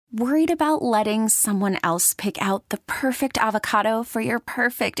Worried about letting someone else pick out the perfect avocado for your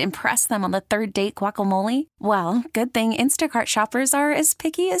perfect impress them on the third date guacamole? Well, good thing Instacart shoppers are as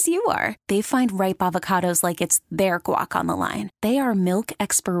picky as you are. They find ripe avocados like it's their guac on the line. They are milk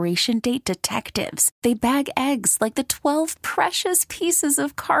expiration date detectives. They bag eggs like the 12 precious pieces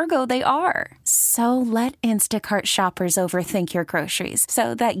of cargo they are. So let Instacart shoppers overthink your groceries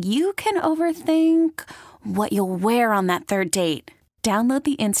so that you can overthink what you'll wear on that third date. Download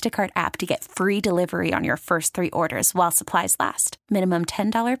the Instacart app to get free delivery on your first 3 orders while supplies last. Minimum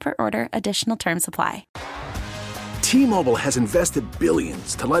 $10 per order. Additional terms apply. T-Mobile has invested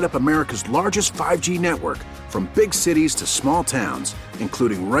billions to light up America's largest 5G network, from big cities to small towns,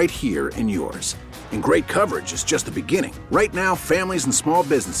 including right here in yours. And great coverage is just the beginning. Right now, families and small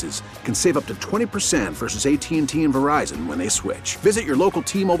businesses can save up to 20% versus AT&T and Verizon when they switch. Visit your local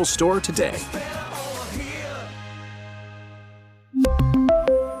T-Mobile store today.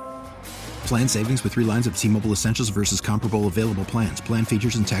 Plan savings with 3 lines of T-Mobile Essentials versus comparable available plans. Plan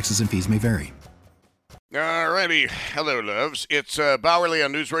features and taxes and fees may vary. All righty. Hello, loves. It's Bauerle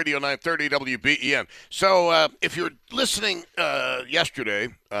on News Radio 930 WBEN. So if you're listening yesterday,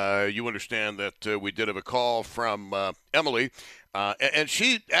 you understand that we did have a call from Emily, and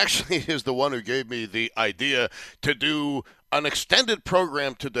she actually is the one who gave me the idea to do an extended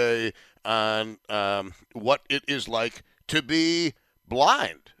program today on what it is like to be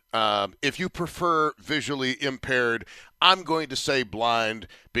blind. If you prefer visually impaired, I'm going to say blind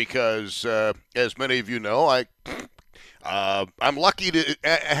because, as many of you know, I'm lucky to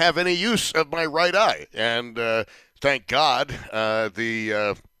have any use of my right eye, and thank God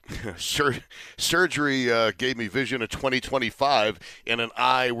the surgery gave me vision of 20/25 in an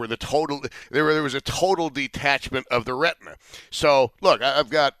eye where there was a total detachment of the retina. So, look, I've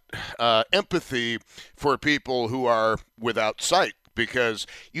got empathy for people who are without sight, because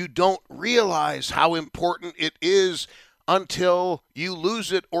you don't realize how important it is until you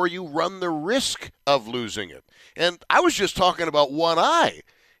lose it or you run the risk of losing it. And I was just talking about one eye,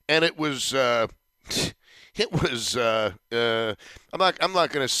 and it was I'm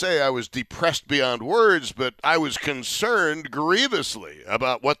not going to say I was depressed beyond words, but I was concerned grievously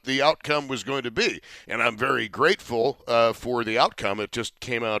about what the outcome was going to be. And I'm very grateful for the outcome. It just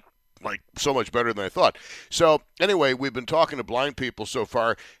came out like so much better than I thought. So anyway, we've been talking to blind people so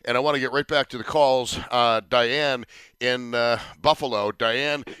far, and I want to get right back to the calls. Diane in Buffalo.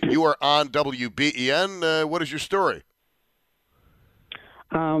 Diane, you are on WBEN. What is your story?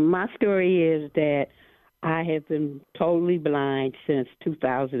 My story is that I have been totally blind since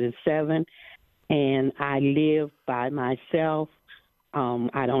 2007, and I live by myself.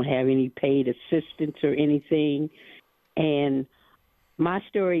 I don't have any paid assistance or anything, and my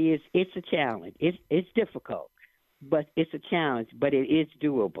story is it's a challenge. It's difficult, but it's a challenge, but it is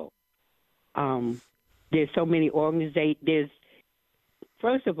doable. There's so many organizations.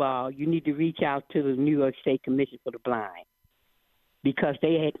 First of all, you need to reach out to the New York State Commission for the Blind, because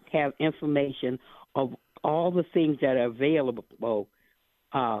they have information of all the things that are available,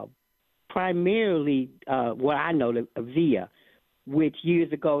 primarily what I know, the VIA, which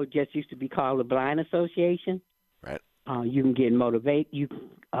years ago just used to be called the Blind Association. Right. You can get mobility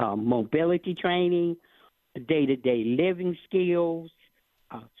training, day-to-day living skills,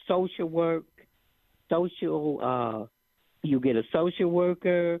 social work, you get a social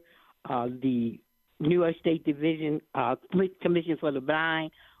worker, the New York State Division Commission for the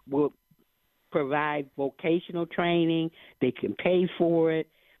Blind will provide vocational training. They can pay for it.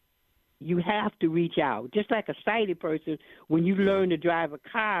 You have to reach out. Just like a sighted person, when you learn to drive a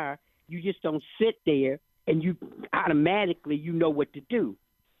car, you just don't sit there and you automatically you know what to do.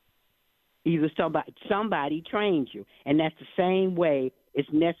 Either somebody trains you, and that's the same way it's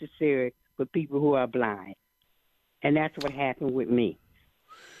necessary for people who are blind. And that's what happened with me.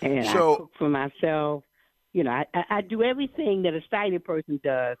 And I cook for myself. You know, I do everything that a sighted person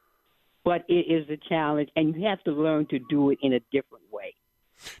does, but it is a challenge, and you have to learn to do it in a different way.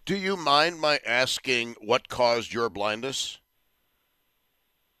 Do you mind my asking what caused your blindness?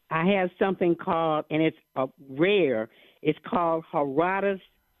 I have something called, and it's rare, it's called Harada's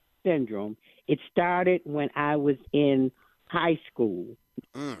syndrome. It started when I was in high school,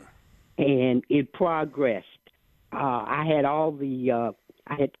 and it progressed. I had all the,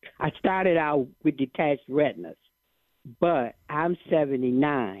 I started out with detached retinas, but I'm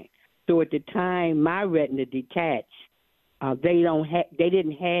 79. So at the time my retina detached, they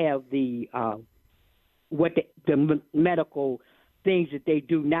didn't have the medical things that they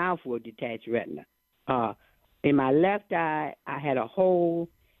do now for a detached retina. In my left eye, I had a hole,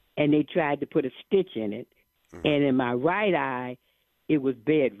 and they tried to put a stitch in it. And in my right eye, it was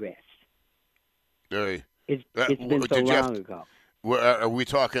bed rest. Hey, It's been so long ago. Are we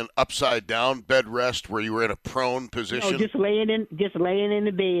talking upside down bed rest where you were in a prone position? No, just laying in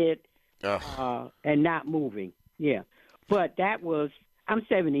the bed and not moving. Yeah, but I'm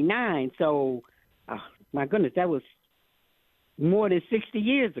 79, so my goodness, that was more than 60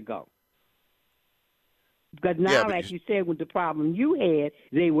 years ago. Because now, like you said, with the problem you had,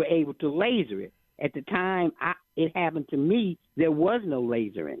 they were able to laser it. At the time it happened to me, there was no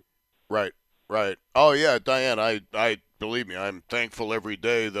lasering. Right. Oh, yeah, Diane, I believe me, I'm thankful every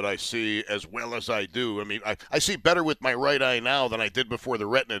day that I see as well as I do. I mean, I see better with my right eye now than I did before the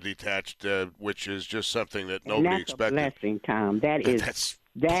retina detached, which is just something that nobody expected. That's a blessing, Tom. That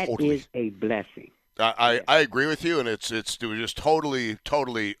is a blessing. I agree with you, and it was just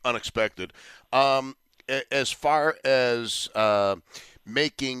totally unexpected. As far as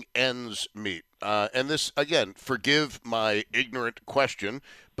making ends meet, and this, again, forgive my ignorant question,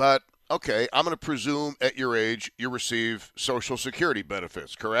 but okay, I'm going to presume at your age you receive Social Security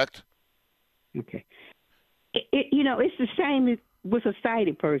benefits, correct? Okay. It's the same with a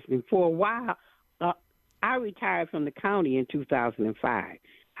sighted person. For a while, I retired from the county in 2005.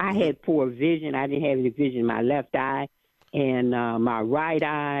 I had poor vision. I didn't have any vision in my left eye, and my right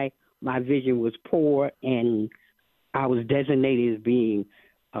eye, my vision was poor, and I was designated as being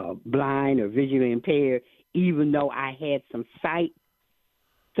blind or visually impaired, even though I had some sight.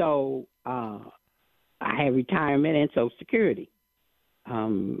 So I had retirement and Social Security.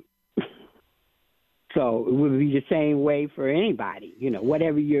 So it would be the same way for anybody.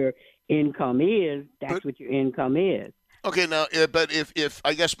 Whatever your income is, that's what your income is. Okay, now, but if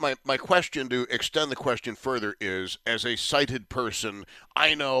I guess my question, to extend the question further, is, as a sighted person,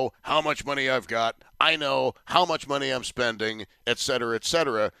 I know how much money I've got, I know how much money I'm spending, et cetera, et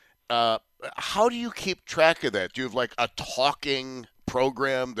cetera. How do you keep track of that? Do you have like a talking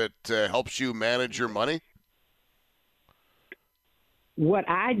program that helps you manage your money? What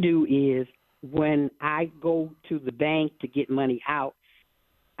I do is when I go to the bank to get money out,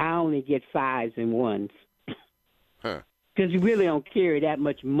 I only get fives and ones. Huh. Because you really don't carry that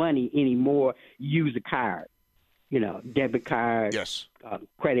much money anymore. Use a card, debit cards, yes,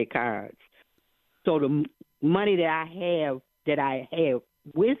 credit cards. So the money that I have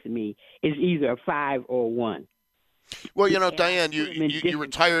with me is either a 5 or a 1. Well, Diane, you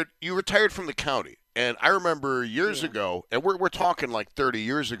retired. You retired from the county, and I remember years ago, and we're talking like 30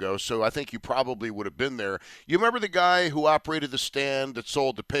 years ago. So I think you probably would have been there. You remember the guy who operated the stand that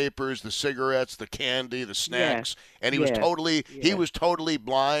sold the papers, the cigarettes, the candy, the snacks, and he was totally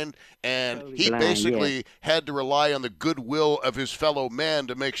blind, and he basically had to rely on the goodwill of his fellow man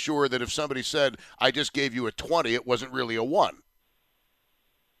to make sure that if somebody said, "I just gave you a 20," it wasn't really a 1.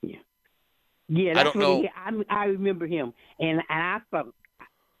 Yeah, I don't know. I remember him, and I thought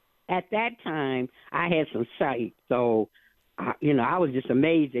at that time I had some sight, so I was just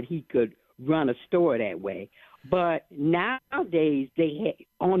amazed that he could run a store that way. But nowadays they have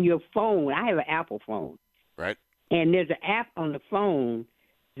on your phone. I have an Apple phone, right? And there's an app on the phone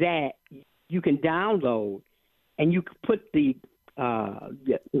that you can download, and you can put the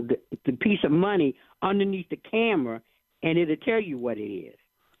piece of money underneath the camera, and it'll tell you what it is.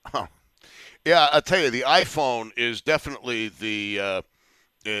 Oh. Yeah, I'll tell you, the iPhone is definitely the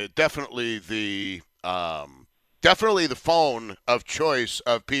phone of choice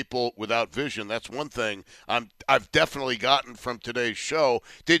of people without vision. That's one thing I've definitely gotten from today's show.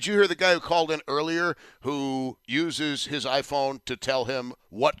 Did you hear the guy who called in earlier who uses his iPhone to tell him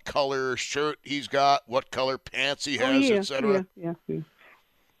what color shirt he's got, what color pants he has, etc.? Yeah.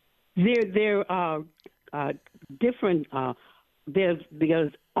 There are different. Because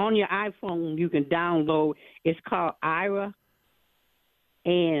on your iPhone you can download. It's called Ira,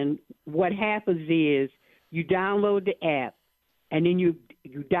 and what happens is you download the app, and then you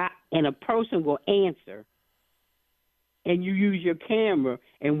and a person will answer, and you use your camera,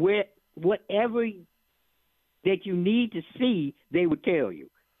 and whatever that you need to see, they will tell you.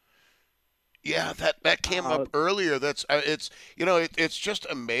 Yeah, that came up earlier. That's it's just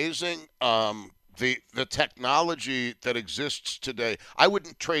amazing. The technology that exists today. I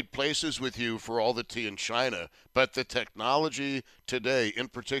wouldn't trade places with you for all the tea in China, but the technology today, in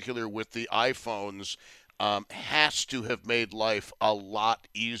particular with the iPhones, has to have made life a lot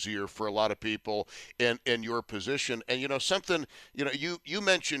easier for a lot of people in your position. And you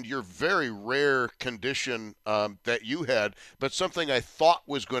mentioned your very rare condition that you had, but something I thought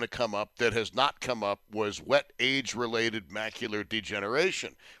was going to come up that has not come up was wet age-related macular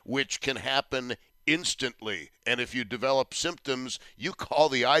degeneration, which can happen instantly. And if you develop symptoms, you call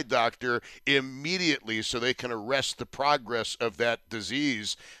the eye doctor immediately so they can arrest the progress of that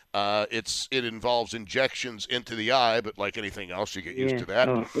disease. It involves injections into the eye, but like anything else, you get used Yeah. to that.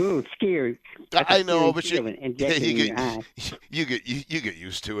 Oh, ooh, scary. That's a I know, scary but feeling, injecting you in your eye. get you get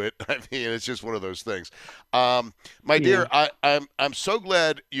used to it. I mean, it's just one of those things. My Yeah. dear, I'm so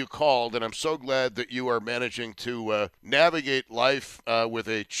glad you called, and I'm so glad that you are managing to navigate life with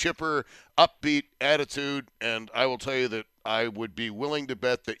a chipper, upbeat attitude. And I will tell you that I would be willing to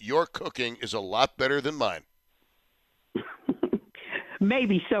bet that your cooking is a lot better than mine.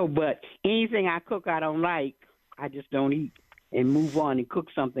 Maybe so, but anything I cook I don't like, I just don't eat and move on and cook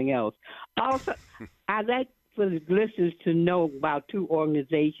something else. Also, I'd like for the listeners to know about two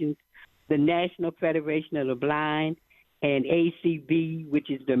organizations, the National Federation of the Blind and ACB, which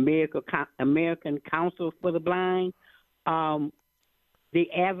is the American Council for the Blind. Um,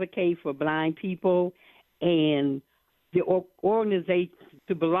 they advocate for blind people, and the organization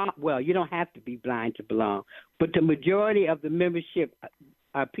to belong. Well, you don't have to be blind to belong, but the majority of the membership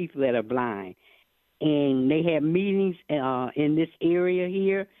are people that are blind, and they have meetings in this area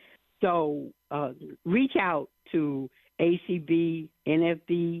here. So reach out to ACB,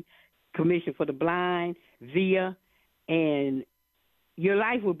 NFB, Commission for the Blind, VIA, and your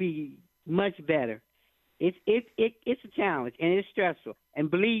life will be much better. It's a challenge and it's stressful. And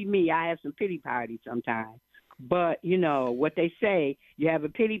believe me, I have some pity parties sometimes. But you know what they say: you have a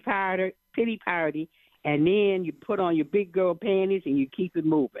pity party, and then you put on your big girl panties and you keep it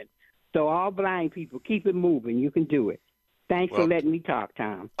moving. So all blind people, keep it moving. You can do it. Thanks for letting me talk,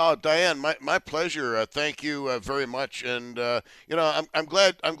 Tom. Oh, Diane, my pleasure. Thank you very much. And you know, I'm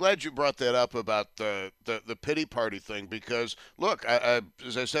glad you brought that up about the pity party thing, because look,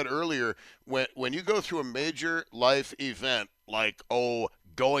 as I said earlier, when you go through a major life event like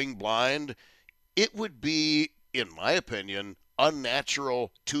going blind, it would be, in my opinion,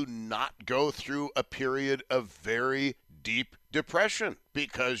 unnatural to not go through a period of very deep depression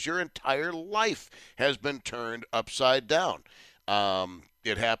because your entire life has been turned upside down.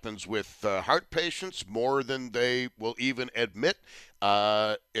 It happens with heart patients more than they will even admit.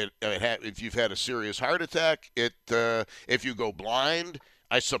 If you've had a serious heart attack, if you go blind,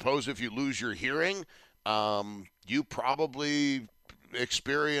 I suppose if you lose your hearing, you probably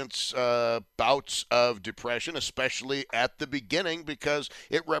experience bouts of depression, especially at the beginning, because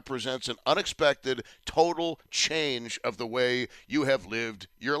it represents an unexpected total change of the way you have lived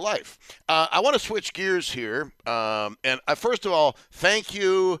your life. I want to switch gears here. And first of all, thank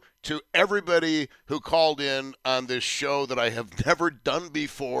you to everybody who called in on this show that I have never done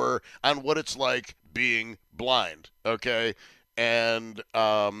before on what it's like being blind. Okay. And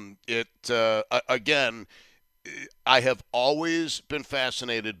again, I have always been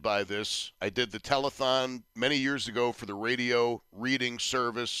fascinated by this. I did the telethon many years ago for the radio reading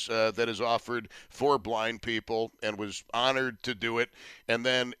service that is offered for blind people, and was honored to do it. And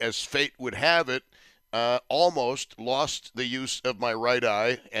then, as fate would have it, almost lost the use of my right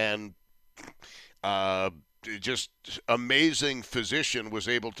eye, and just amazing physician was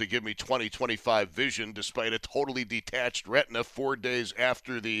able to give me 20/25 vision despite a totally detached retina 4 days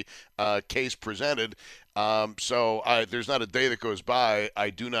after the case presented. So there's not a day that goes by I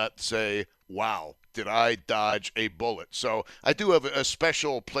do not say, wow, did I dodge a bullet? So I do have a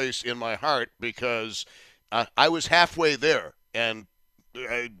special place in my heart because I was halfway there and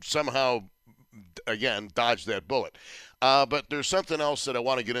I somehow, again, dodged that bullet. But there's something else that I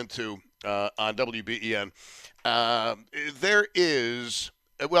want to get into on WBEN.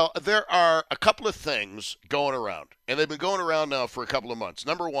 There are a couple of things going around, and they've been going around now for a couple of months.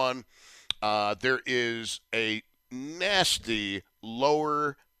 Number one, there is a nasty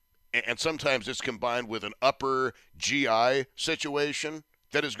lower, and sometimes it's combined with an upper GI situation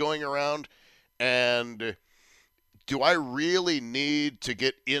that is going around. And do I really need to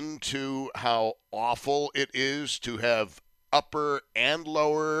get into how awful it is to have upper and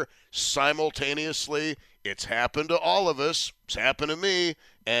lower simultaneously? It's happened to all of us. It's happened to me,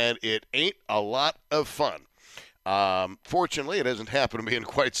 and it ain't a lot of fun. Fortunately, it hasn't happened to me in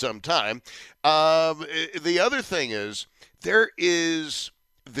quite some time. The other thing is, there is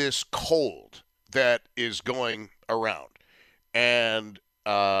this cold that is going around, and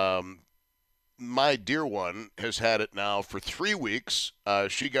my dear one has had it now for 3 weeks.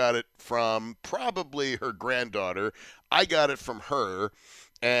 She got it from probably her granddaughter. I got it from her,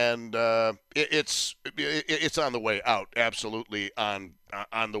 and it's on the way out. Absolutely on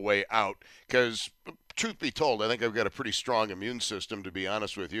the way out. Because truth be told, I think I've got a pretty strong immune system, to be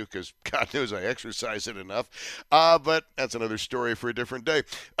honest with you. Because God knows I exercise it enough. But that's another story for a different day.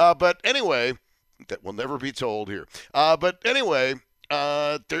 But anyway, that will never be told here. But anyway,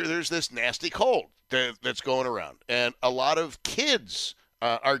 there's this nasty cold that's going around, and a lot of kids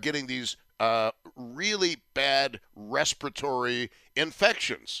are getting these really bad respiratory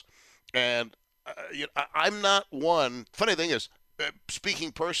infections. And I'm not one. Funny thing is,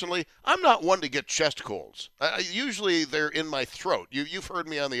 speaking personally, I'm not one to get chest colds. Usually they're in my throat. You've heard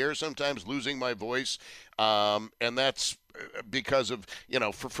me on the air sometimes losing my voice, and that's because of,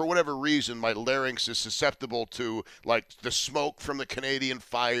 for whatever reason, my larynx is susceptible to, like, the smoke from the Canadian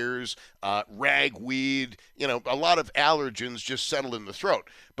fires, ragweed, a lot of allergens just settle in the throat.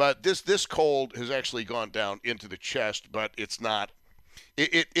 But this cold has actually gone down into the chest, but it's not.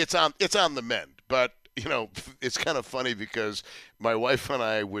 It's on the mend. But it's kind of funny because my wife and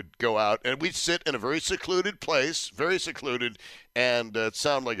I would go out and we'd sit in a very secluded place, very secluded, and it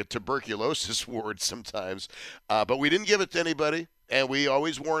sounded like a tuberculosis ward sometimes. But we didn't give it to anybody, and we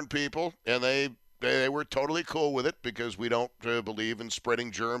always warned people, and they were totally cool with it because we don't believe in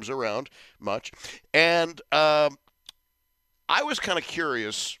spreading germs around much. And I was kind of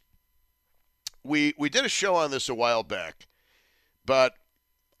curious. We did a show on this a while back, but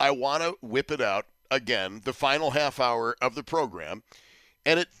I want to whip it out again, the final half hour of the program,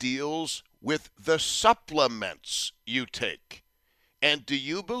 and it deals with the supplements you take. And do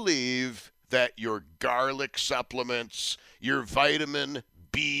you believe that your garlic supplements, your vitamin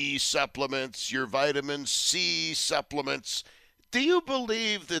B supplements, your vitamin C supplements, do you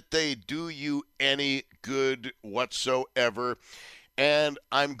believe that they do you any good whatsoever? And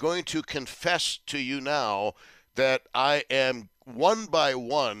I'm going to confess to you now that I am one by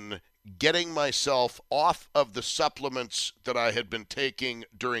one getting myself off of the supplements that I had been taking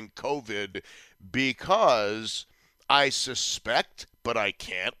during COVID because I suspect, but I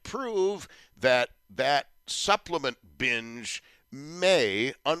can't prove, that supplement binge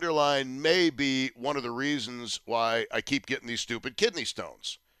may be one of the reasons why I keep getting these stupid kidney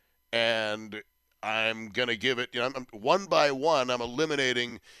stones. And I'm going to give it, I'm, one by one, I'm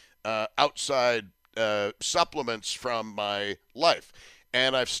eliminating outside supplements from my life.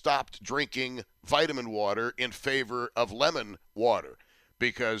 And I've stopped drinking vitamin water in favor of lemon water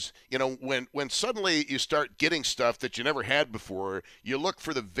because, when suddenly you start getting stuff that you never had before, you look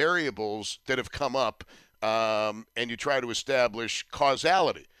for the variables that have come up and you try to establish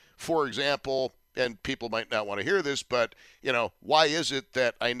causality. For example, and people might not want to hear this, but, why is it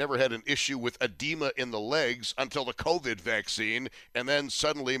that I never had an issue with edema in the legs until the COVID vaccine, and then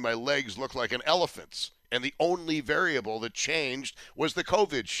suddenly my legs look like an elephant's? And the only variable that changed was the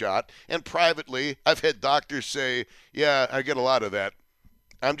COVID shot. And privately, I've had doctors say, yeah, I get a lot of that.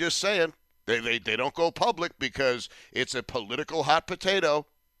 I'm just saying, they don't go public because it's a political hot potato.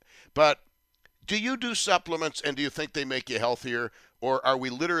 But do you do supplements, and do you think they make you healthier? Or are we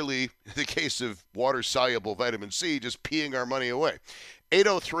literally, in the case of water-soluble vitamin C, just peeing our money away?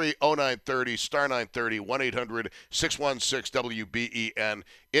 803-0930, star 930, 1-800-616-WBEN.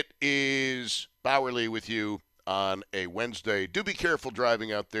 It is Bauerle with you on a Wednesday. Do be careful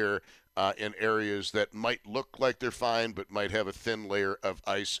driving out there in areas that might look like they're fine but might have a thin layer of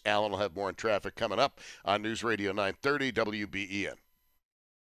ice. Alan will have more on traffic coming up on News Radio 930 WBEN.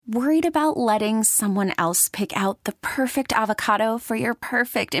 Worried about letting someone else pick out the perfect avocado for your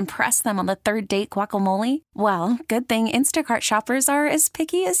perfect impress them on the third date guacamole? Well, good thing Instacart shoppers are as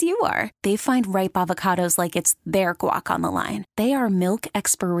picky as you are. They find ripe avocados like it's their guac on the line. They are milk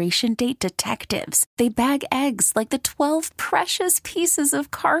expiration date detectives. They bag eggs like the 12 precious pieces of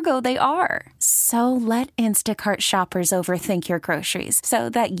cargo they are. So let Instacart shoppers overthink your groceries so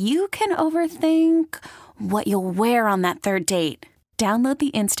that you can overthink what you'll wear on that third date. Download the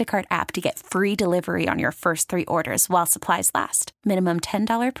Instacart app to get free delivery on your first 3 orders while supplies last. Minimum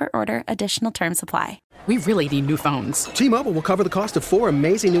 $10 per order. Additional terms apply. We really need new phones. T-Mobile will cover the cost of 4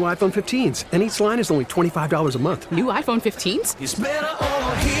 amazing new iPhone 15s, and each line is only $25 a month. New iPhone 15s? It's better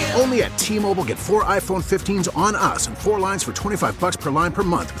over here. Only at T-Mobile, get 4 iPhone 15s on us and 4 lines for $25 per line per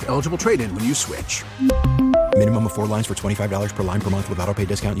month with eligible trade-in when you switch. Minimum of 4 lines for $25 per line per month with autopay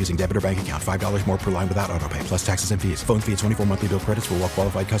discount using debit or bank account. $5 more per line without autopay, plus taxes and fees. Phone fee at 24 monthly bill credits for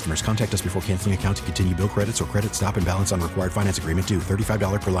well-qualified customers. Contact us before canceling account to continue bill credits or credit stop and balance on required finance agreement due.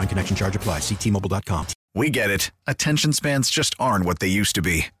 $35 per line connection charge applies. See T-Mobile.com. We get it. Attention spans just aren't what they used to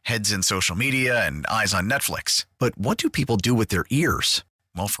be. Heads in social media and eyes on Netflix. But what do people do with their ears?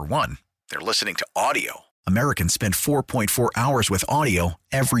 Well, for one, they're listening to audio. Americans spend 4.4 hours with audio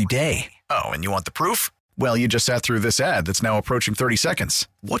every day. Oh, and you want the proof? Well, you just sat through this ad that's now approaching 30 seconds.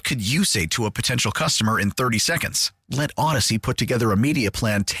 What could you say to a potential customer in 30 seconds? Let Odyssey put together a media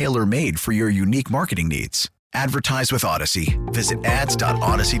plan tailor-made for your unique marketing needs. Advertise with Odyssey. Visit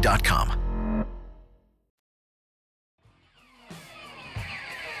ads.odyssey.com.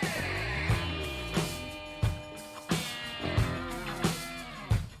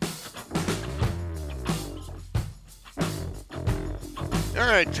 All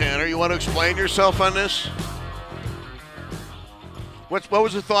right, Tanner, you want to explain yourself on this? What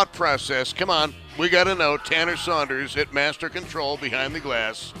was the thought process? Come on, we got to know. Tanner Saunders at Master Control behind the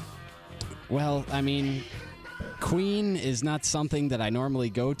glass. Well, I mean, Queen is not something that I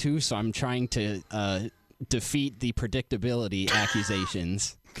normally go to, so I'm trying to defeat the predictability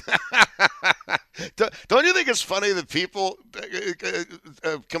accusations. Don't you think it's funny that people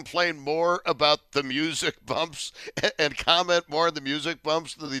complain more about the music bumps and comment more on the music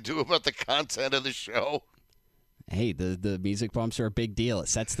bumps than they do about the content of the show? Hey, the music bumps are a big deal. It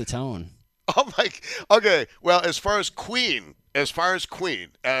sets the tone. Oh my! Okay, well, as far as Queen,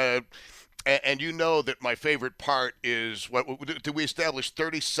 and you know that my favorite part is what did we establish?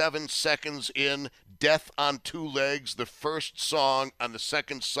 37 seconds in, "Death on Two Legs," the first song on the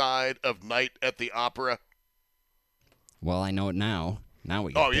second side of Night at the Opera. Well, I know it now. Now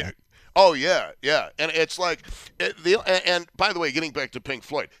we got that. Oh yeah. And it's like and by the way, getting back to Pink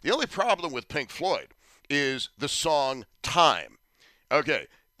Floyd, the only problem with Pink Floyd is the song "Time." Okay,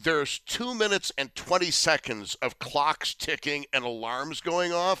 there's 2 minutes and 20 seconds of clocks ticking and alarms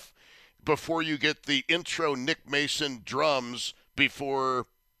going off before you get the intro Nick Mason drums before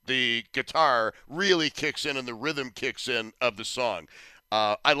the guitar really kicks in and the rhythm kicks in of the song.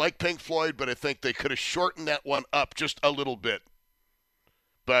 I like Pink Floyd, but I think they could have shortened that one up just a little bit.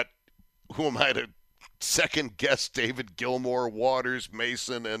 But who am I to second guess David Gilmour, Waters,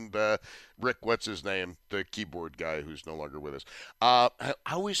 Mason, and Rick, what's his name, the keyboard guy who's no longer with us. I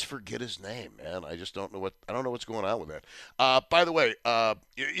always forget his name, man. I just don't know what's going on with that. By the way,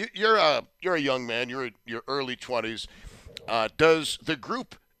 you're a young man. You're in your early 20s. Does the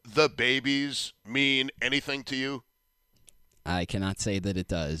group The Babies mean anything to you? I cannot say that it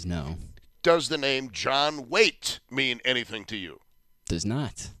does, no. Does the name John Waite mean anything to you? Does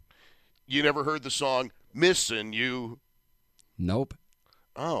not. You never heard the song "Missin' You"? Nope.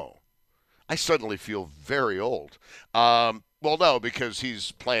 Oh. I suddenly feel very old. Well, no, because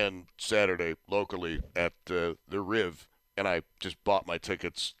he's playing Saturday locally at the Riv, and I just bought my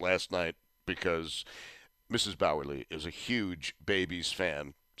tickets last night because Mrs. Bauerle is a huge Babies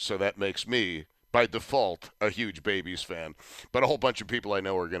fan, so that makes me, by default, a huge Babies fan. But a whole bunch of people I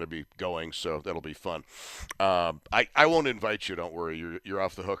know are going to be going, so that'll be fun. I won't invite you, don't worry. You're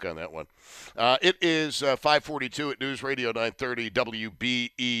off the hook on that one. It is 5:42 at News Radio 930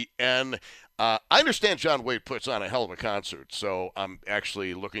 WBEN. I understand John Waite puts on a hell of a concert, so I'm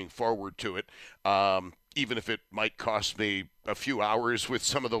actually looking forward to it, even if it might cost me a few hours with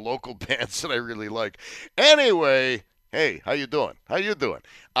some of the local bands that I really like. Anyway, hey, how you doing?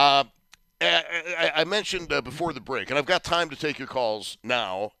 I mentioned before the break, and I've got time to take your calls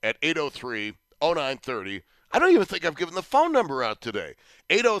now at 803-0930. I don't even think I've given the phone number out today.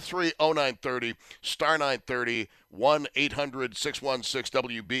 803-0930, star 930,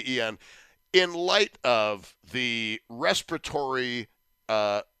 1-800-616-WBEN. In light of the respiratory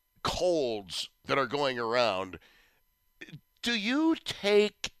colds that are going around, do you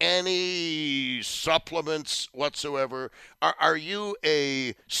take any supplements whatsoever? Are you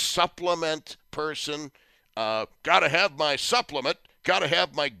a supplement person? Gotta have my supplement. Gotta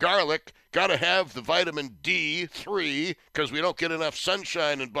have my garlic. Gotta have the vitamin D3 because we don't get enough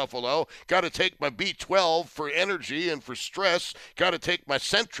sunshine in Buffalo. Gotta take my B12 for energy and for stress. Gotta take my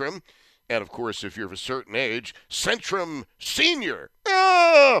Centrum. And, of course, if you're of a certain age, Centrum Senior.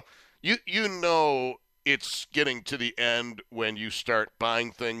 Oh! You know it's getting to the end when you start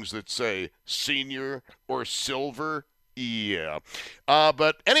buying things that say senior or silver. Yeah.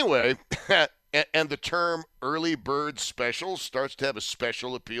 But anyway, and the term early bird special starts to have a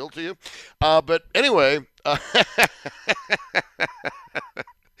special appeal to you. But anyway, I'm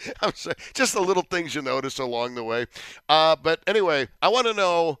sorry, just the little things you notice along the way. But anyway, I want to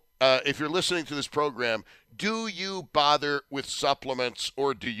know, if you're listening to this program, do you bother with supplements,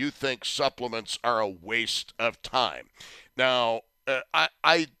 or do you think supplements are a waste of time? Now,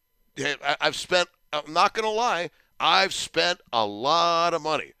 I've spent, I'm not going to lie, I've spent a lot of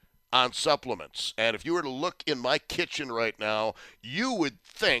money on supplements. And if you were to look in my kitchen right now, you would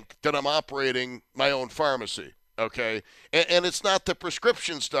think that I'm operating my own pharmacy. Okay, and it's not the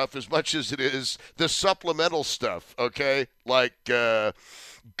prescription stuff as much as it is the supplemental stuff. Okay, like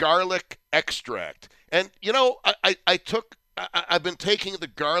garlic extract. And you know, I've been taking the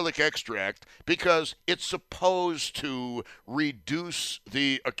garlic extract because it's supposed to reduce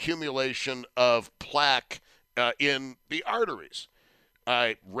the accumulation of plaque in the arteries.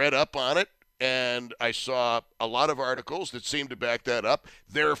 I read up on it, and I saw a lot of articles that seem to back that up.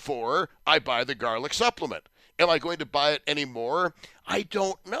 Therefore, I buy the garlic supplement. Am I going to buy it anymore? I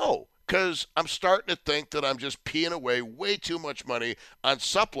don't know, because I'm starting to think that I'm just peeing away way too much money on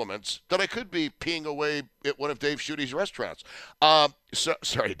supplements that I could be peeing away at one of Dave Schuette's restaurants.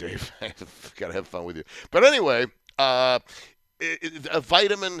 Sorry, Dave. I've got to have fun with you. But anyway, a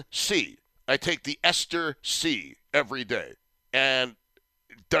vitamin C. I take the ester C every day. And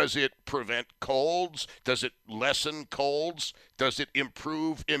does it prevent colds? Does it lessen colds? Does it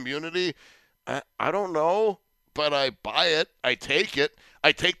improve immunity? I don't know, but I buy it. I take it.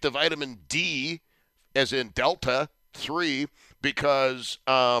 I take the vitamin D, as in Delta 3, because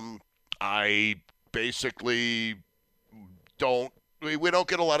I basically we don't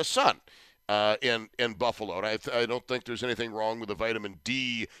get a lot of sun in Buffalo. And I don't think there's anything wrong with a vitamin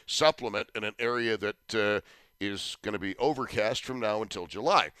D supplement in an area that is going to be overcast from now until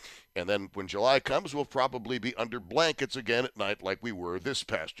July. And then when July comes, we'll probably be under blankets again at night like we were this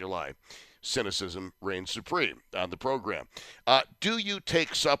past July. Cynicism reigns supreme on the program. Do you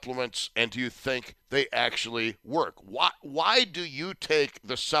take supplements, and do you think they actually work? Why do you take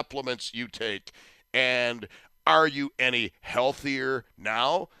the supplements you take, and are you any healthier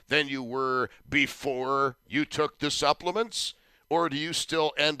now than you were before you took the supplements? Or do you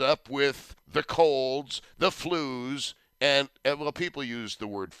still end up with the colds, the flus, and well, people use the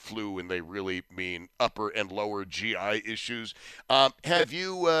word flu and they really mean upper and lower GI issues. Have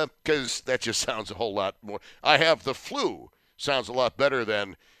you, because that just sounds a whole lot more, I have the flu, sounds a lot better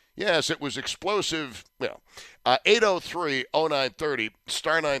than, yes, it was explosive. Well, 803-0930,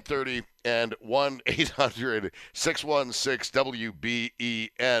 star 930, and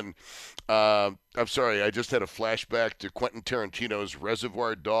 1-800-616-WBEN. I'm sorry, I just had a flashback to Quentin Tarantino's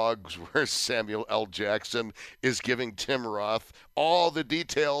Reservoir Dogs, where Samuel L. Jackson is giving Tim Roth all the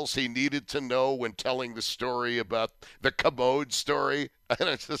details he needed to know when telling the story about the commode story. And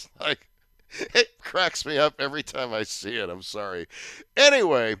it's just like, it cracks me up every time I see it. I'm sorry.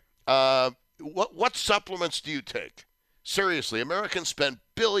 Anyway, what supplements do you take? Seriously, Americans spend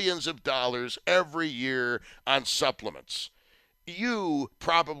billions of dollars every year on supplements. You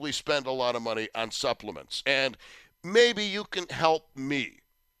probably spend a lot of money on supplements, and maybe you can help me,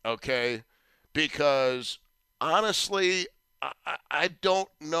 okay? Because honestly, I don't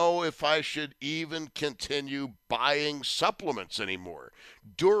know if I should even continue buying supplements anymore.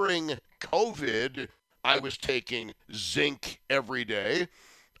 During COVID, I was taking zinc every day.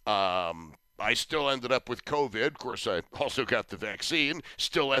 I still ended up with COVID. Of course, I also got the vaccine,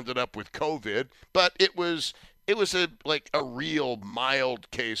 still ended up with COVID, but it was a real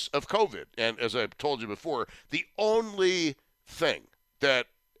mild case of COVID. And as I've told you before, the only thing that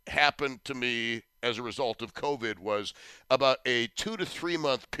happened to me as a result of COVID was about a 2 to 3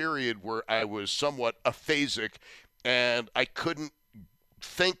 month period where I was somewhat aphasic and I couldn't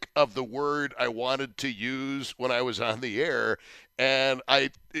think of the word I wanted to use when I was on the air. And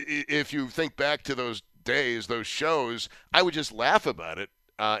if you think back to those days, those shows, I would just laugh about it.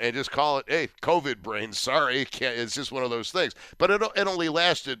 And just call it, hey, COVID brain, sorry. It's just one of those things. But it only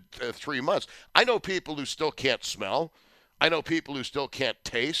lasted 3 months. I know people who still can't smell. I know people who still can't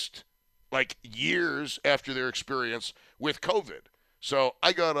taste, like years after their experience with COVID. So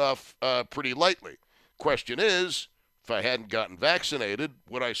I got off pretty lightly. Question is, if I hadn't gotten vaccinated,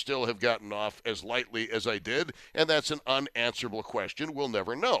 would I still have gotten off as lightly as I did? And that's an unanswerable question. We'll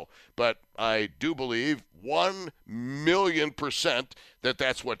never know. But I do believe 1,000,000% that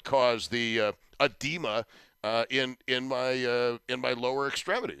that's what caused the edema in my lower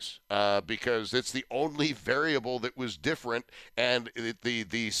extremities, because it's the only variable that was different, and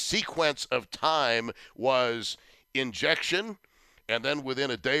the sequence of time was injection, and then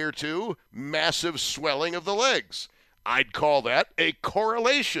within a day or two, massive swelling of the legs. I'd call that a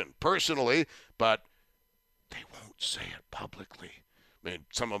correlation, personally, but they won't say it publicly. I mean,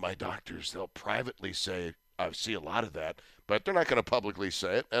 some of my doctors, they'll privately say, I see a lot of that, but they're not going to publicly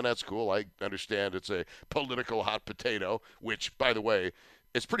say it, and that's cool. I understand it's a political hot potato, which, by the way,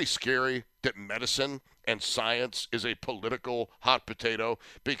 it's pretty scary that medicine and science is a political hot potato,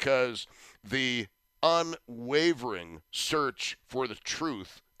 because the unwavering search for the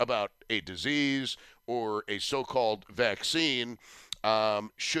truth about a disease or a so-called vaccine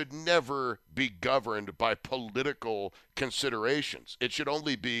should never be governed by political considerations. It should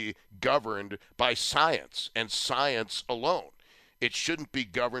only be governed by science and science alone. It shouldn't be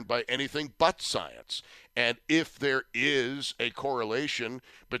governed by anything but science. And if there is a correlation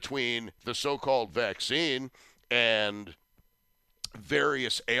between the so-called vaccine and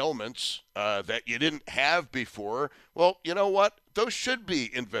various ailments that you didn't have before, well, you know what? Those should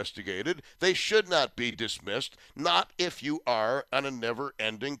be investigated. They should not be dismissed, not if you are on a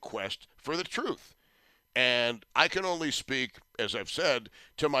never-ending quest for the truth. And I can only speak as I've said,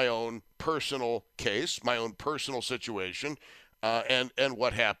 to my own personal case, my own personal situation, and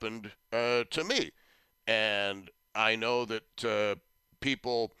what happened to me. And I know that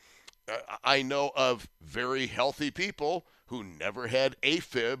people, I know of very healthy people who never had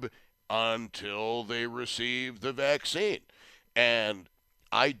AFib until they received the vaccine. And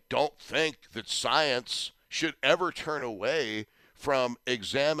I don't think that science should ever turn away from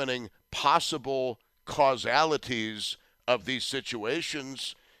examining possible causalities of these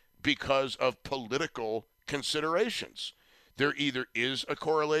situations because of political considerations. There either is a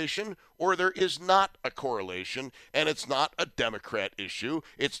correlation or there is not a correlation, and it's not a Democrat issue.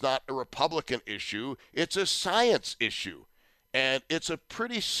 It's not a Republican issue. It's a science issue. And it's a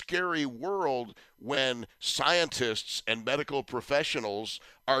pretty scary world when scientists and medical professionals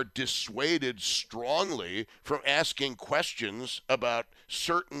are dissuaded strongly from asking questions about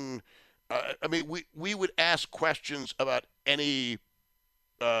certain. We would ask questions about any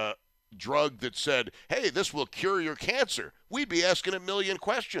drug that said, hey, this will cure your cancer. We'd be asking a million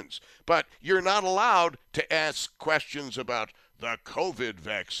questions. But you're not allowed to ask questions about the COVID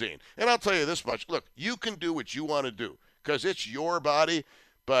vaccine. And I'll tell you this much. Look, you can do what you want to do, because it's your body.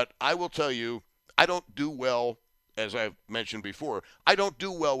 But I will tell you, I don't do well, as I've mentioned before, I don't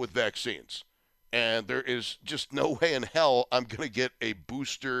do well with vaccines. And there is just no way in hell I'm going to get a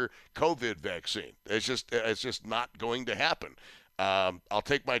booster COVID vaccine. It's just not going to happen. I'll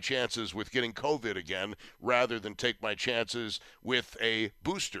take my chances with getting COVID again rather than take my chances with a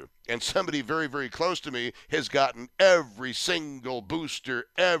booster. And somebody very, very close to me has gotten every single booster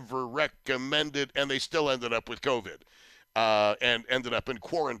ever recommended, and they still ended up with COVID. And ended up in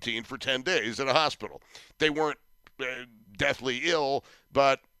quarantine for 10 days at a hospital. They weren't deathly ill,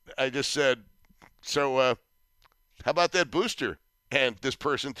 but I just said, so how about that booster? And this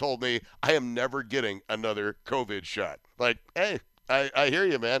person told me, I am never getting another COVID shot. Like, hey, I hear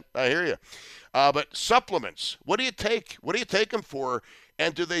you, man. I hear you. But supplements, what do you take? What do you take them for?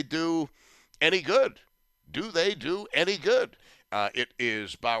 And do they do any good? Do they do any good? It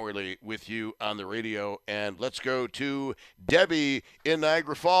is Bauerle with you on the radio, and let's go to Debbie in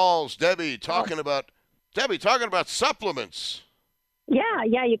Niagara Falls. Debbie talking about supplements. Yeah,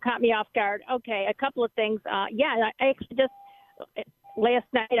 you caught me off guard. Okay, a couple of things. I actually just last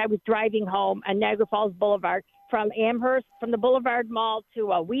night I was driving home on Niagara Falls Boulevard from Amherst, from the Boulevard Mall to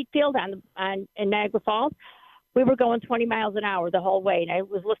Wheatfield in Niagara Falls. We were going 20 miles an hour the whole way, and I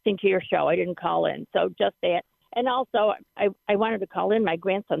was listening to your show. I didn't call in, so just that. And also, I wanted to call in. My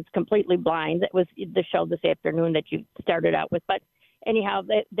grandson's completely blind. That was the show this afternoon that you started out with. But anyhow,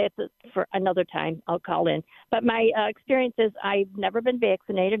 that's for another time. I'll call in. But my experience is I've never been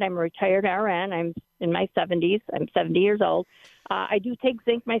vaccinated. I'm a retired RN. I'm in my 70s. I'm 70 years old. I do take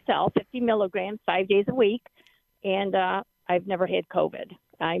zinc myself, 50 milligrams, 5 days a week. And I've never had COVID.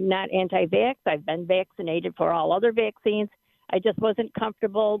 I'm not anti-vax. I've been vaccinated for all other vaccines. I just wasn't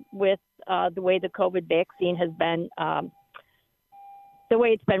comfortable with the way the COVID vaccine has been, the way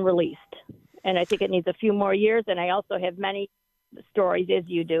it's been released. And I think it needs a few more years. And I also have many stories, as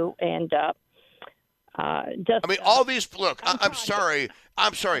you do. And all these, look, I'm sorry.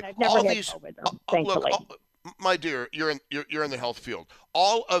 All these, COVID, look, my dear, you're in the health field.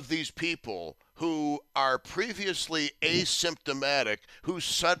 All of these people who are previously asymptomatic, who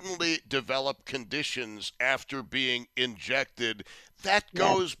suddenly develop conditions after being injected, that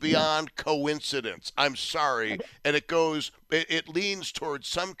goes beyond coincidence. I'm sorry. And it leans towards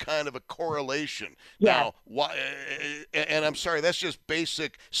some kind of a correlation. Now, why, and I'm sorry, that's just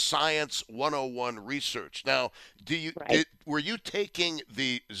basic science 101 research. Now, were you taking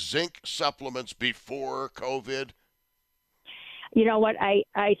the zinc supplements before COVID? You know what? I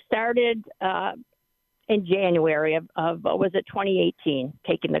started in January of was it 2018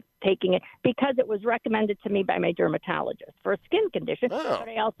 taking it because it was recommended to me by my dermatologist for a skin condition. Oh. But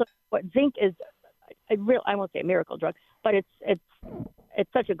I also what zinc is I won't say a miracle drug, but it's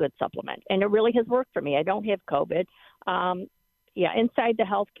such a good supplement, and it really has worked for me. I don't have COVID. Inside the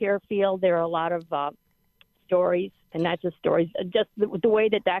healthcare field, there are a lot of stories, and not just stories, just the way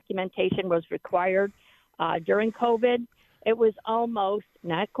that documentation was required during COVID. It was almost,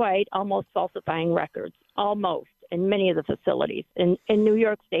 not quite, almost falsifying records, almost, in many of the facilities in New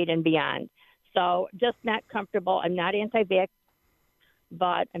York State and beyond. So just not comfortable. I'm not anti-vax,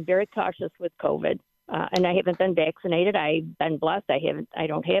 but I'm very cautious with COVID. And I haven't been vaccinated. I've been blessed. I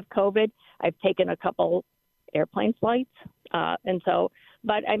don't have COVID. I've taken a couple airplane flights. But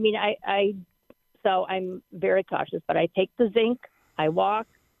I mean, so I'm very cautious, but I take the zinc, I walk.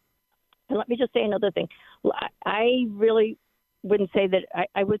 And let me just say another thing. I really wouldn't say that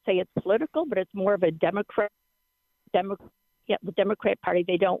I would say it's political, but it's more of a Democrat, the Democrat Party,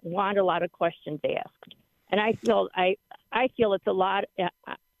 they don't want a lot of questions asked. And I feel it's a lot,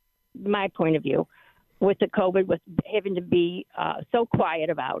 my point of view, with the COVID, with having to be so quiet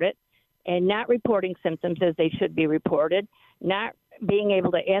about it and not reporting symptoms as they should be reported, not being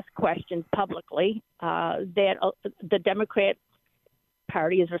able to ask questions publicly, that the Democrat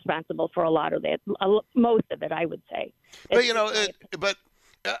Party is responsible for a lot of that, most of it, I would say. But you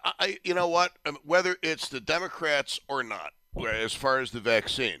know what? Whether it's the Democrats or not, as far as the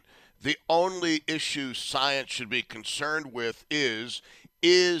vaccine, the only issue science should be concerned with is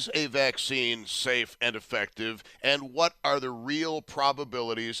a vaccine safe and effective, and what are the real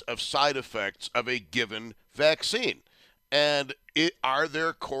probabilities of side effects of a given vaccine? And are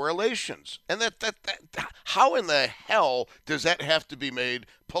there correlations? And that how in the hell does that have to be made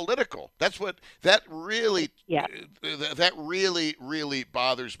political? That really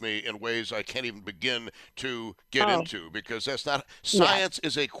bothers me in ways I can't even begin to get into, because that's not science.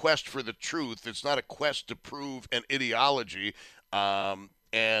 Is a quest for the truth. It's not a quest to prove an ideology. And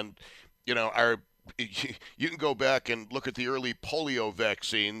you can go back and look at the early polio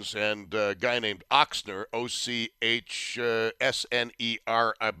vaccines, and a guy named Ochsner, Ochsner,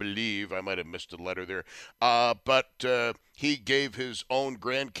 I believe. I might have missed a letter there. But he gave his own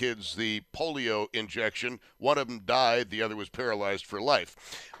grandkids the polio injection. One of them died. The other was paralyzed for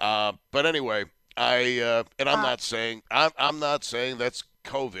life. But anyway, I'm not saying that's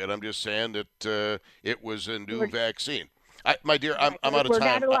COVID. I'm just saying that it was a new vaccine. My dear, I'm out of time. We're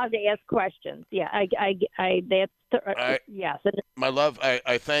not allowed to ask questions. Yeah, yes. My love,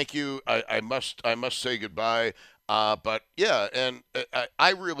 I thank you. I must say goodbye. But yeah, and I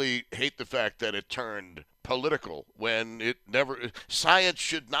really hate the fact that it turned political when it never. Science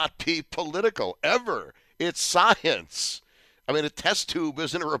should not be political ever. It's science. I mean, a test tube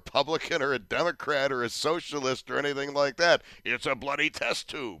isn't a Republican or a Democrat or a socialist or anything like that. It's a bloody test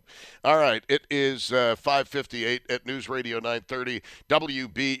tube. All right, it is 5:58 at News Radio 930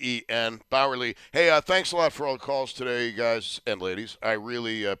 WBEN. Bauerle. Hey, thanks a lot for all the calls today, guys and ladies. I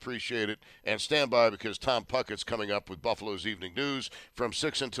really appreciate it. And stand by, because Tom Puckett's coming up with Buffalo's Evening News from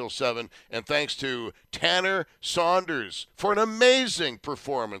 6 until 7. And thanks to Tanner Saunders for an amazing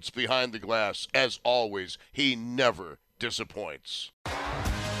performance behind the glass. As always, he never disappoints.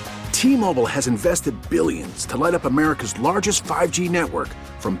 T-Mobile has invested billions to light up America's largest 5G network,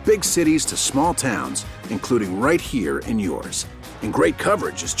 from big cities to small towns, including right here in yours. And great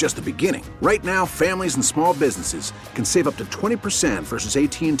coverage is just the beginning. Right now, families and small businesses can save up to 20% versus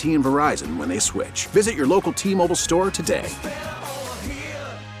AT&T and Verizon when they switch. Visit your local T-Mobile store today.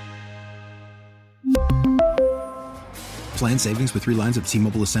 Plan savings with 3 lines of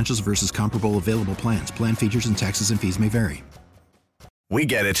T-Mobile Essentials versus comparable available plans. Plan features and taxes and fees may vary. We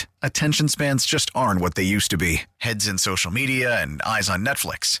get it. Attention spans just aren't what they used to be. Heads in social media and eyes on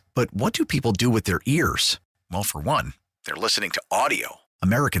Netflix. But what do people do with their ears? Well, for one, they're listening to audio.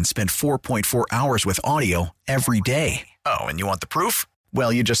 Americans spend 4.4 hours with audio every day. Oh, and you want the proof?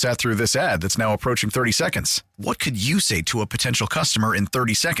 Well, you just sat through this ad that's now approaching 30 seconds. What could you say to a potential customer in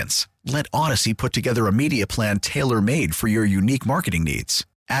 30 seconds? Let Odyssey put together a media plan tailor-made for your unique marketing needs.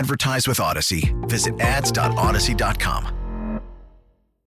 Advertise with Odyssey. Visit ads.odyssey.com.